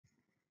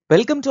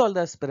Welcome to all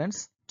the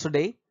aspirants.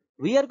 Today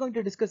we are going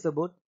to discuss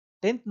about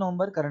 10th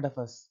November current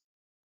affairs.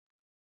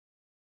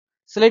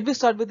 So let me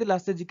start with the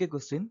last GK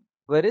question.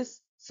 Where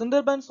is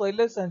Sundarbans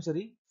Wildlife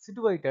Sanctuary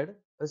situated?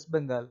 West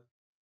Bengal.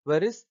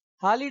 Where is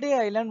Holiday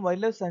Island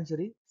Wildlife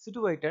Sanctuary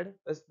situated?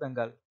 West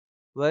Bengal.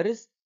 Where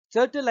is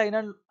Turtle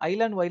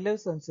Island Wildlife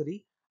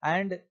Sanctuary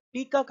and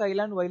Peacock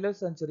Island Wildlife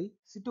Sanctuary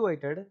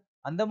situated?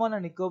 Andaman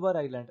and Nicobar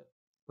Island.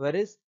 Where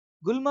is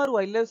Gulmar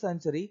Wildlife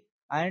Sanctuary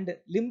and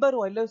Limbar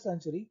Wildlife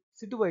Sanctuary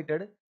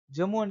situated?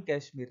 Jammu and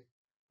Kashmir.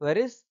 Where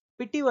is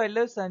Pitti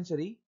Wildlife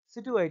Sanctuary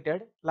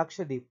situated?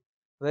 Lakshadweep.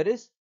 Where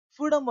is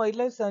Fudam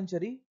Wildlife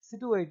Sanctuary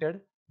situated?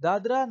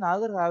 Dadra,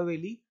 Nagar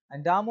Haveli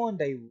and Daman and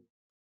Diu.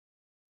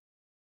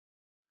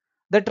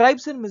 The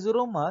tribes in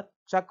Mizoram are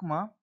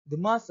Chakma,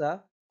 Dimasa,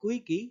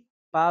 Kuiki,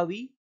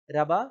 Pavi,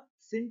 Raba,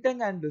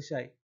 Sintang and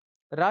Lushai.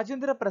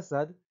 Rajendra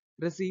Prasad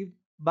received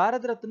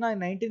Bharat Ratna in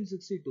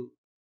 1962.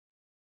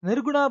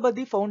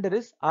 Nirgunabadi founder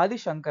is Adi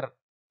Shankar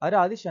or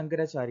Adi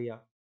Shankaracharya.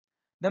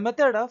 The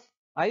method of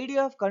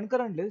idea of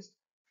concurrent list,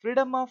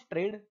 freedom of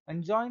trade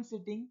and joint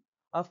sitting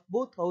of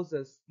both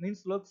houses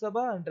means Lok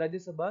Sabha and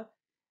Rajya Sabha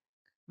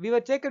we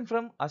were taken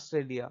from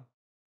Australia.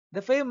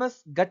 The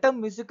famous Gattam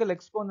musical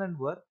exponent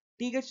were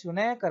T.H.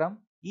 Vinayakaram,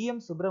 E.M.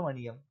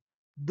 Subramaniam.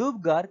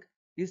 Dhub Garg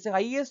is the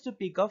highest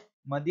peak of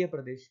Madhya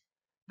Pradesh.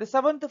 The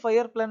 7th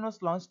fire plan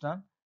was launched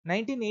on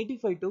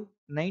 1985 to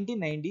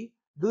 1990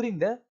 during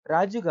the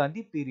Rajiv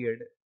Gandhi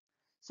period.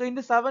 So in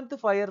the 7th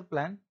fire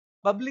plan,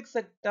 public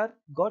sector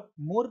got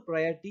more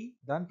priority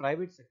than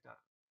private sector.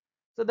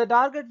 So the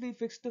target we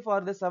fixed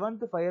for the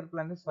 7th fire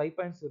plan is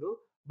 5.0,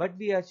 but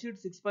we achieved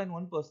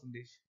 6.1%.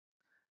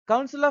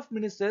 Council of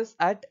Ministers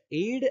at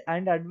aid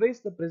and advise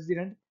the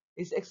President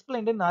is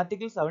explained in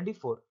Article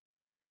 74.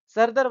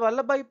 Sardar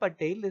Vallabhbhai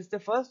Patel is the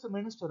first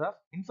Minister of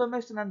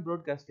Information and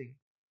Broadcasting.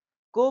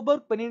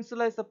 Cobourg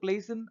Peninsula is a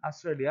place in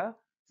Australia.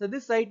 So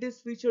this site is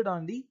featured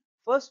on the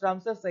first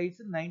Ramsar sites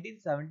in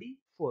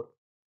 1974.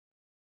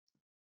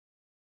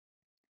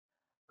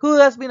 Who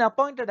has been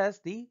appointed as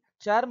the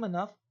chairman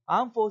of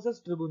Armed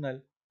Forces Tribunal?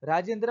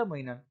 Rajendra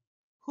Menon.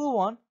 Who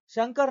won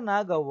Shankar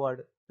Nag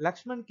Award?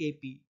 Lakshman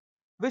KP.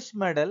 Which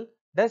medal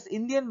does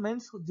Indian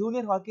men's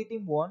junior hockey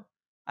team won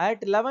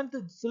at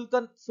 11th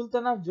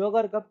Sultan of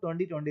Jogar Cup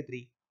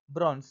 2023?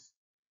 Bronze.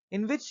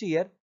 In which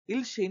year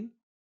Ilshin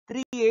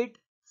 38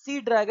 Sea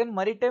Dragon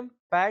Maritime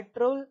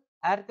Patrol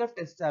aircraft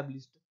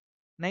established?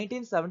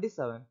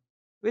 1977.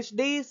 Which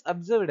day is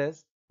observed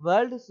as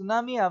World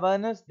Tsunami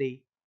Awareness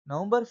Day?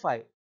 November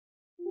 5.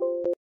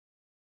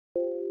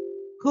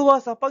 Who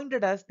was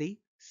appointed as the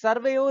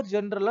Surveyor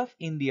General of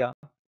India?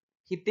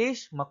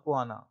 Hitesh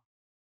Makwana.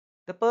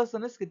 The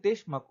person is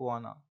Hitesh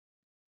Makwana.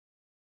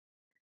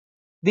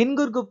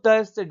 Dingur Gupta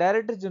is the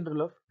Director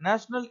General of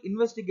National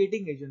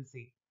Investigating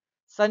Agency.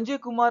 Sanjay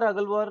Kumar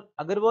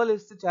Agarwal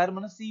is the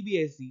Chairman of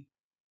CBSE.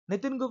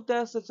 Nitin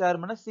Gupta is the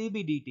Chairman of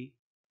CBDT.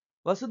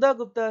 Vasudha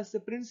Gupta is the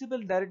Principal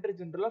Director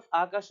General of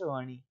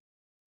Akashvani.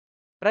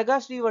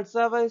 Prakash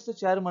Srivatsava is the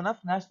Chairman of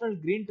National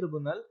Green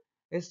Tribunal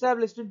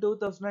established in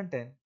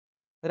 2010.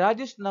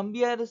 Rajesh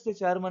Nambiar is the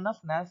chairman of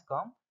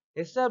NASCOM,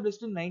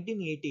 established in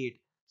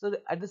 1988. So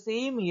at the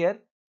same year,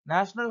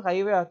 National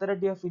Highway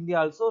Authority of India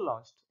also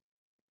launched.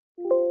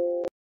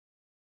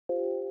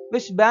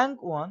 Which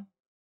bank won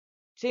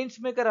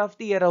Changemaker of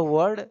the Year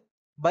award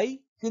by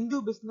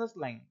Hindu Business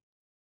Line?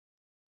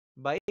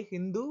 By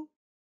Hindu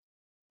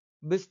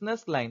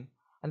Business Line.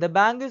 And the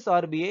bank is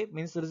RBI,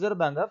 means Reserve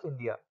Bank of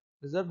India.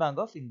 Reserve Bank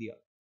of India.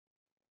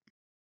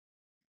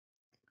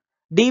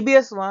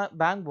 DBS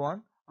Bank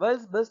won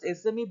World's Best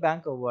SME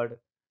Bank Award.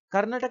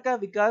 Karnataka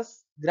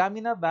Vikas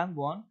Gramina Bank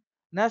won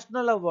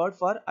National Award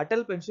for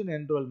Atal Pension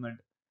Enrollment.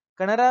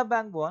 Canara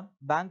Bank won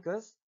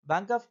Bankers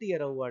Bank of the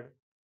Year Award.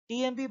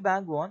 TMP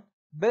Bank won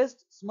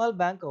Best Small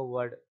Bank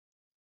Award.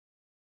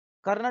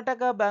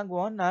 Karnataka Bank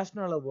won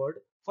National Award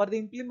for the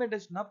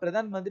implementation of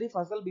Pradhan Mantri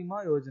Fasal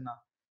Bima Yojana.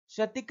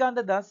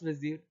 Shatikanta Das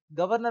received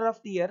Governor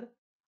of the Year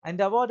and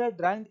awarded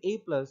ranked A+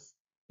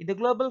 in the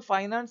Global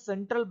Finance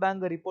Central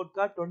Bank Report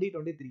Card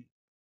 2023.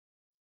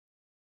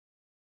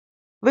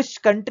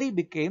 Which country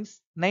becomes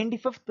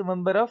 95th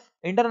member of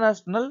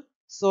International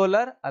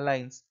Solar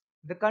Alliance?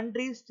 The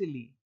country is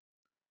Chile.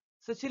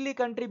 So Chile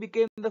country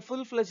became the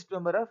full-fledged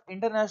member of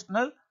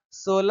International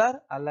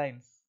Solar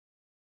Alliance.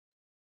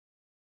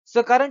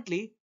 So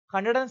currently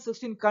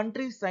 116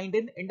 countries signed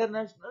in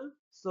International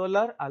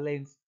Solar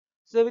Alliance.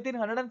 So within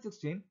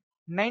 116,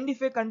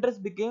 95 countries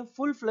became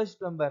full-fledged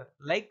member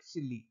like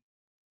Chile.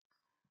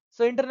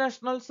 So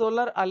International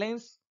Solar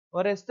Alliance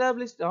were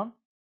established on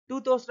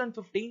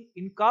 2015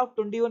 in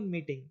COP21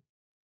 meeting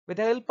with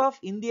the help of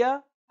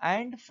India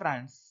and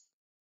France.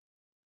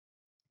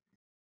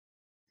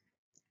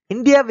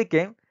 India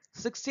became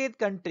 60th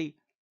country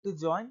to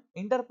join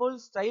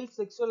Interpol's Child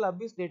Sexual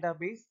Abuse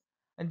Database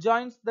and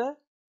joins the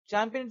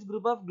Champions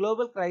Group of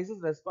Global Crisis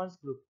Response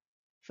Group.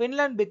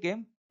 Finland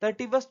became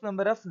 31st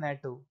member of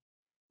NATO.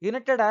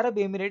 United Arab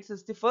Emirates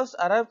is the first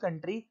Arab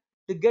country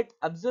to get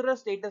observer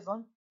status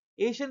on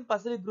Asian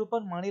Pacific Group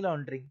on Money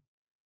Laundering.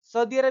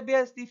 Saudi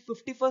Arabia is the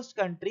 51st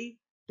country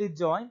to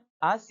join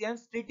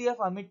ASEAN's Treaty of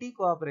Amity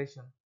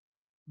Cooperation.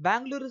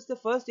 Bangalore is the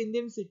first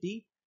Indian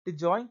city to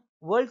join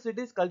World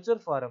Cities Culture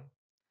Forum.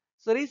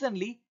 So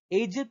recently,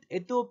 Egypt,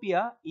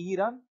 Ethiopia,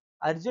 Iran,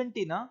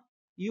 Argentina,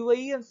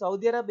 UAE and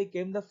Saudi Arabia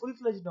became the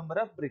full-fledged member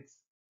of BRICS.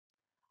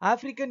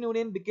 African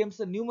Union becomes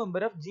a new member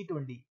of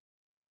G20.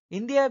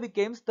 India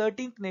becomes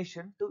 13th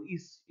nation to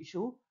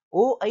issue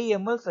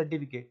OIML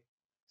certificate.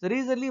 So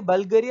recently,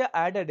 Bulgaria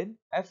added in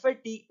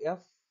FATF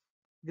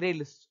grey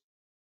list.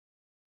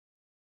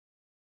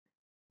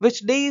 Which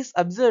day is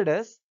observed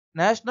as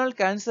National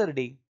Cancer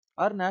Day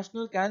or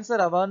National Cancer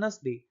Awareness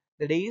Day?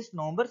 The day is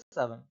November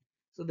 7.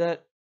 So the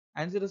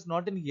answer is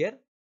not in here.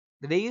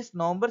 The day is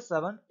November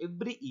 7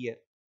 every year.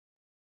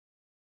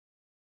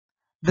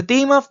 The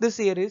theme of this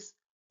year is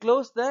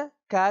Close the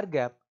Care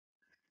Gap.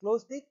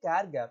 Close the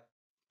Care Gap.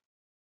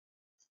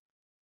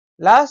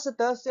 Last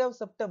Thursday of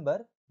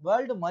September,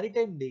 World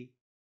Maritime Day.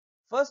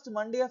 First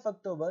Monday of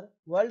October,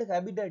 World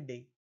Habitat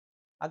Day.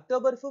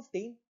 October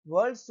 15,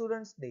 World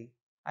Students Day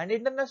and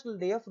International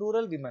Day of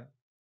Rural Women.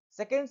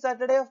 Second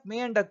Saturday of May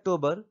and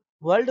October,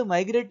 World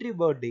Migratory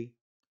Bird Day.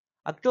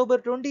 October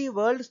 20,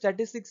 World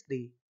Statistics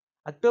Day.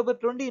 October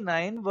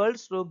 29, World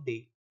Stroke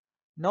Day.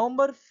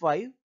 November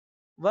 5,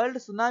 World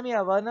Tsunami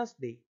Awareness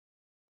Day.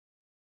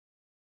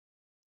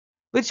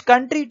 Which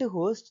country to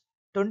host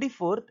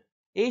 24th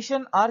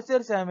Asian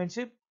Archer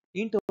Championship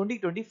in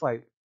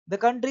 2025? The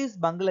country is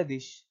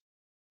Bangladesh.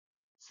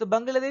 So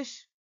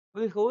Bangladesh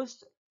will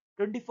host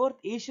 24th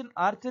Asian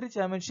Archery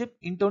Championship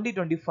in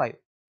 2025.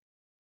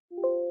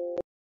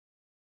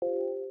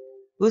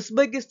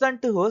 Uzbekistan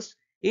to host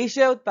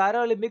Asia Youth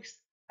Paralympics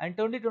and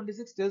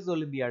 2026 Chess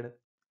Olympiad.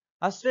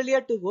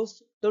 Australia to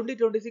host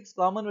 2026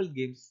 Commonwealth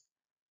Games.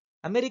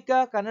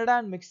 America, Canada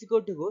and Mexico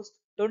to host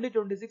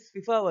 2026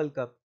 FIFA World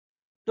Cup.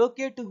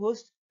 Tokyo to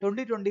host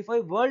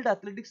 2025 World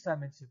Athletics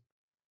Championship.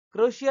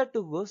 Croatia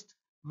to host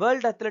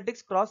World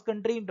Athletics Cross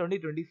Country in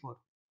 2024.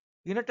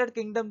 United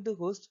Kingdom to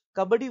host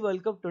Kabaddi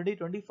World Cup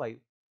 2025.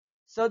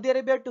 Saudi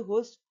Arabia to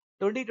host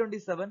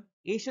 2027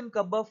 Asian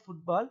Cup of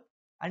Football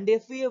and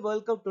FIA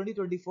World Cup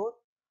 2024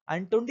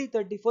 and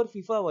 2034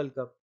 FIFA World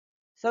Cup.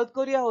 South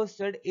Korea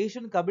hosted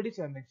Asian Kabaddi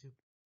Championship.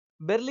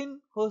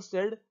 Berlin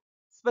hosted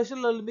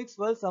Special Olympics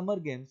World Summer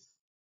Games.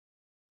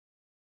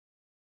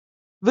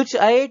 Which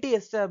IIT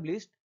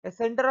established a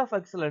Center of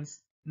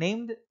Excellence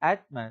named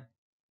Atman?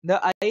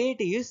 The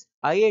IIT is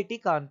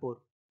IIT Kanpur.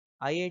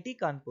 IIT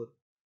Kanpur.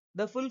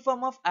 The full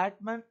form of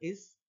Atman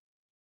is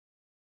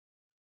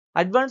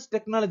Advanced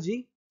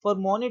Technology for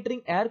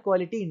Monitoring Air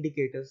Quality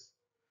Indicators.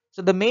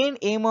 So the main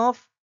aim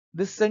of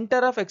this Center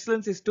of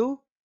Excellence is to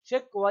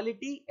check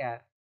quality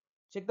air.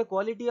 Check the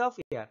quality of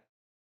air.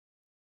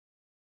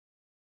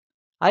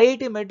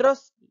 IIT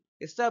Madras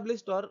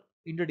established or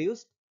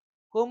introduced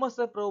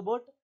Homosap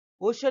robot,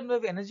 Ocean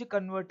Wave Energy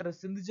Converter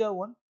Sindhja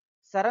 1,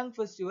 Sarang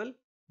Festival,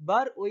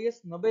 Bar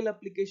OS Mobile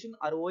Application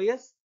or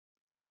OS,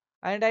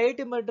 and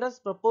IIT Madras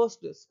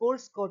proposed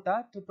sports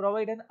quota to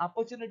provide an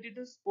opportunity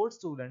to sports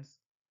students.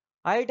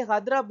 IIT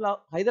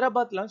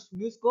Hyderabad launched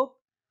MuScope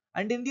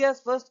and India's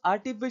first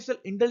artificial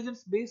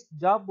intelligence-based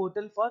job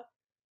portal for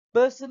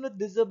persons with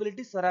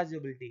disability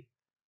Swarajability.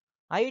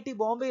 IIT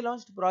Bombay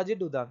launched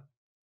Project Udan.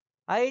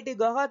 IIT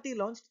Guwahati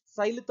launched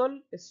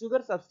Xylitol, a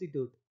sugar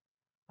substitute.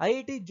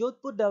 IIT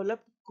Jodhpur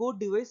developed code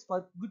device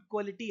for good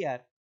quality air.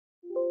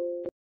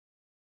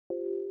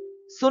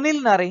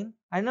 Sunil Narine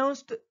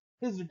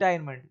his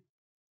retirement.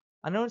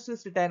 Announced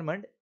his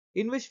retirement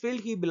in which field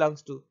he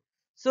belongs to.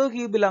 So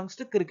he belongs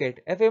to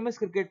cricket, a famous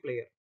cricket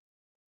player.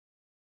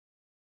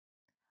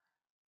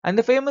 And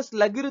the famous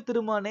Lagiru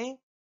Tirumane,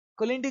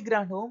 Colindi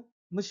Granholm,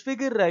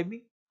 Mushfiqur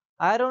Rahimi,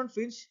 Aaron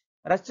Finch,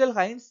 Rachel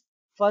Hines,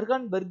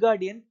 Farhan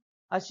Bergadian,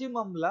 Hashim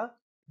Amla,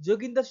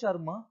 Joginder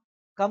Sharma,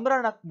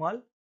 Kamran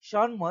Akmal,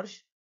 Sean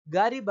Marsh,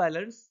 Gary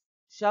Balance,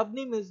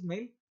 Shabnim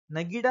Ismail,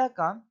 Nagida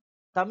Khan,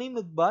 Tamim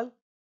Iqbal,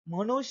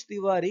 Manoj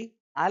Tiwari,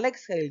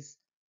 Alex Hales,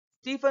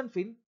 Stephen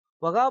Finn,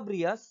 Wagab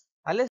Riaz,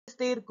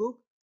 Alastair Cook,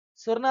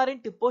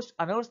 Swarnarin Tippost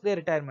announced their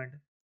retirement.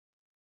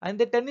 And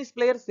the tennis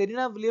player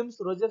Serena Williams,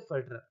 Roger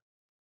Federer.